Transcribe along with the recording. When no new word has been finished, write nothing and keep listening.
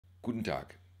Guten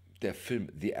Tag. Der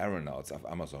Film The Aeronauts auf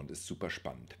Amazon ist super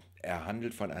spannend. Er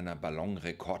handelt von einer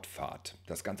Ballonrekordfahrt.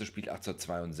 Das Ganze spielt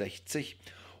 1862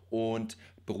 und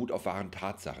beruht auf wahren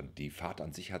Tatsachen. Die Fahrt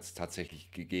an sich hat es tatsächlich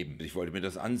gegeben. Ich wollte mir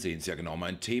das ansehen, ist ja genau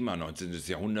mein Thema. 19.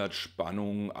 Jahrhundert,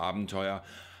 Spannung, Abenteuer.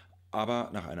 Aber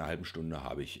nach einer halben Stunde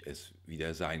habe ich es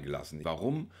wieder sein gelassen.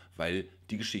 Warum? Weil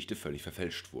die Geschichte völlig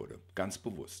verfälscht wurde. Ganz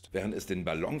bewusst. Während es den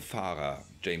Ballonfahrer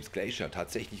James Glacier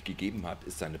tatsächlich gegeben hat,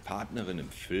 ist seine Partnerin im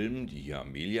Film, die hier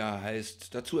Amelia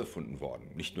heißt, dazu erfunden worden.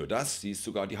 Nicht nur das, sie ist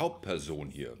sogar die Hauptperson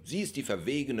hier. Sie ist die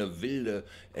verwegene, wilde,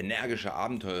 energische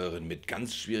Abenteurerin mit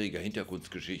ganz schwieriger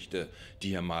Hintergrundgeschichte, die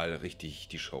hier mal richtig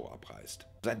die Show abreißt.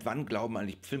 Seit wann glauben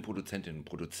eigentlich Filmproduzentinnen und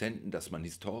Produzenten, dass man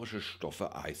historische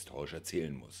Stoffe ahistorisch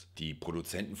erzählen muss? Die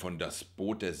Produzenten von Das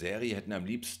Boot der Serie hätten am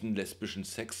liebsten lesbischen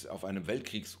Sex auf einem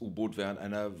Weltkriegs-U-Boot während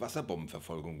einer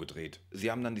Wasserbombenverfolgung gedreht. Sie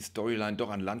haben dann die Storyline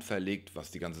doch an Land verlegt, was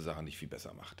die ganze Sache nicht viel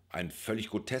besser macht. Ein völlig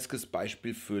groteskes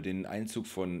Beispiel für den Einzug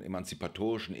von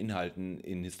emanzipatorischen Inhalten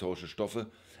in historische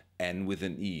Stoffe: Anne with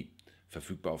an E.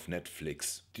 Verfügbar auf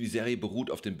Netflix. Die Serie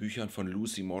beruht auf den Büchern von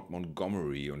Lucy Maud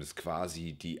Montgomery und ist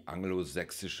quasi die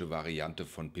anglosächsische Variante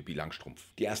von Pippi Langstrumpf.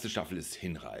 Die erste Staffel ist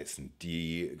hinreißend.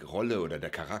 Die Rolle oder der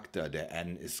Charakter der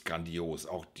Anne ist grandios.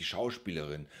 Auch die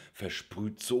Schauspielerin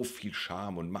versprüht so viel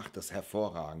Charme und macht das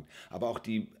hervorragend. Aber auch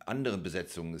die anderen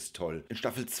Besetzungen ist toll. In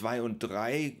Staffel 2 und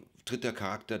 3 tritt der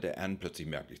Charakter der Anne plötzlich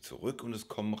merklich zurück und es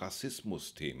kommen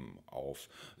Rassismus-Themen auf.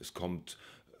 Es kommt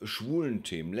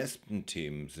Schwulen-Themen,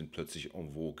 Lesben-Themen sind plötzlich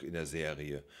en vogue in der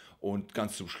Serie. Und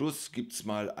ganz zum Schluss gibt es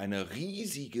mal eine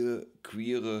riesige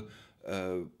queere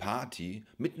Party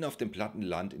mitten auf dem platten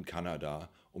Land in Kanada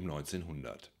um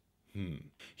 1900.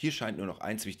 Hier scheint nur noch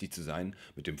eins wichtig zu sein: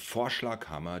 mit dem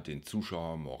Vorschlaghammer den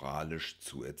Zuschauer moralisch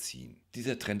zu erziehen.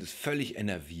 Dieser Trend ist völlig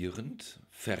enervierend,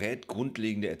 verrät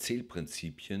grundlegende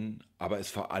Erzählprinzipien, aber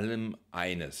ist vor allem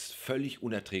eines: völlig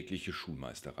unerträgliche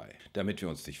Schulmeisterei. Damit wir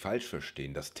uns nicht falsch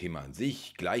verstehen, das Thema an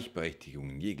sich, Gleichberechtigung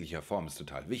in jeglicher Form, ist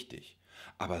total wichtig.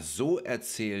 Aber so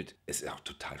erzählt ist auch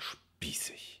total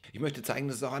spießig. Ich möchte zeigen,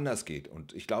 dass es auch anders geht,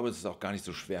 und ich glaube, es ist auch gar nicht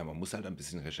so schwer. Man muss halt ein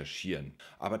bisschen recherchieren.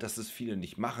 Aber dass es viele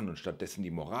nicht machen und stattdessen die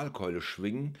Moralkeule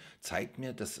schwingen, zeigt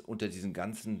mir, dass unter diesen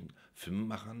ganzen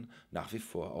Filmemachern nach wie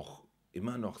vor auch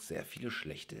immer noch sehr viele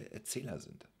schlechte Erzähler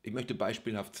sind. Ich möchte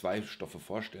beispielhaft 2 Stoffe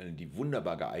vorstellen, die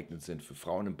wunderbar geeignet sind für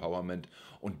Frauen-Empowerment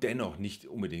und dennoch nicht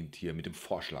unbedingt hier mit dem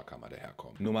Vorschlaghammer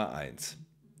daherkommen. Nummer 1.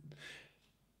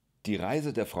 Die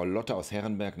Reise der Frau Lotte aus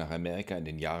Herrenberg nach Amerika in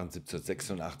den Jahren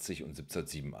 1786 und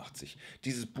 1787.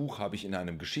 Dieses Buch habe ich in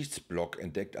einem Geschichtsblog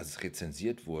entdeckt, als es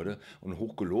rezensiert wurde, und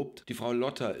hochgelobt. Die Frau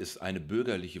Lotte ist eine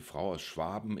bürgerliche Frau aus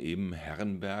Schwaben, eben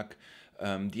Herrenberg,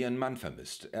 die ihren Mann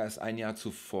vermisst. Er ist ein Jahr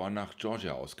zuvor nach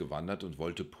Georgia ausgewandert und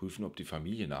wollte prüfen, ob die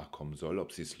Familie nachkommen soll, ob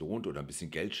es sich lohnt, oder ein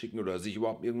bisschen Geld schicken oder sich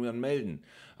überhaupt irgendwann melden.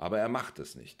 Aber er macht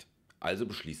es nicht. Also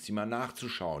beschließt sie mal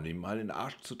nachzuschauen, ihm mal in den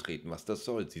Arsch zu treten, was das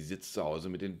soll. Sie sitzt zu Hause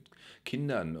mit den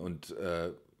Kindern und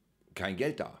kein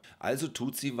Geld da. Also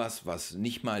tut sie was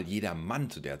nicht mal jeder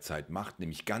Mann zu der Zeit macht,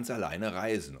 nämlich ganz alleine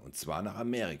reisen, und zwar nach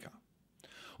Amerika.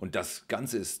 Und das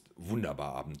Ganze ist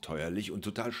wunderbar abenteuerlich und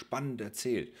total spannend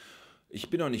erzählt. Ich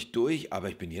bin noch nicht durch, aber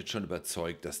ich bin jetzt schon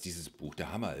überzeugt, dass dieses Buch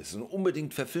der Hammer ist und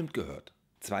unbedingt verfilmt gehört.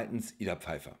 Zweitens, Ida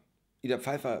Pfeiffer. Ida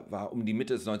Pfeiffer war um die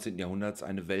Mitte des 19. Jahrhunderts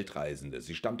eine Weltreisende.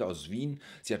 Sie stammte aus Wien,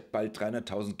 sie hat bald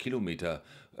 300.000 Kilometer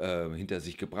hinter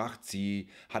sich gebracht. Sie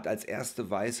hat als erste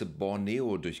Weiße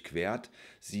Borneo durchquert.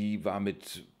 Sie war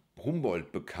mit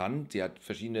Humboldt bekannt, sie hat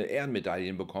verschiedene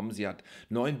Ehrenmedaillen bekommen, sie hat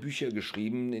 9 Bücher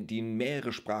geschrieben, die in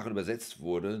mehrere Sprachen übersetzt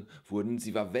wurden.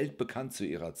 Sie war weltbekannt zu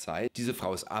ihrer Zeit. Diese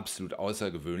Frau ist absolut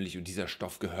außergewöhnlich und dieser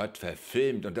Stoff gehört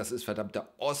verfilmt, und das ist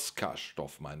verdammter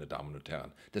Oscar-Stoff, meine Damen und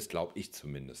Herren. Das glaube ich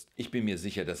zumindest. Ich bin mir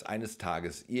sicher, dass eines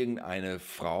Tages irgendeine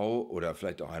Frau oder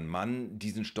vielleicht auch ein Mann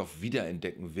diesen Stoff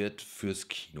wiederentdecken wird fürs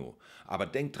Kino. Aber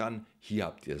denkt dran, hier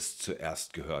habt ihr es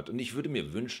zuerst gehört, und ich würde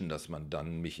mir wünschen, dass man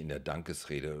dann mich in der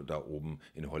Dankesrede da oben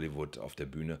in Hollywood auf der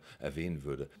Bühne erwähnen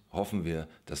würde. Hoffen wir,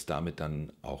 dass damit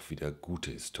dann auch wieder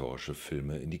gute historische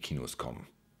Filme in die Kinos kommen.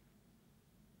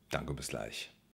 Danke, bis gleich.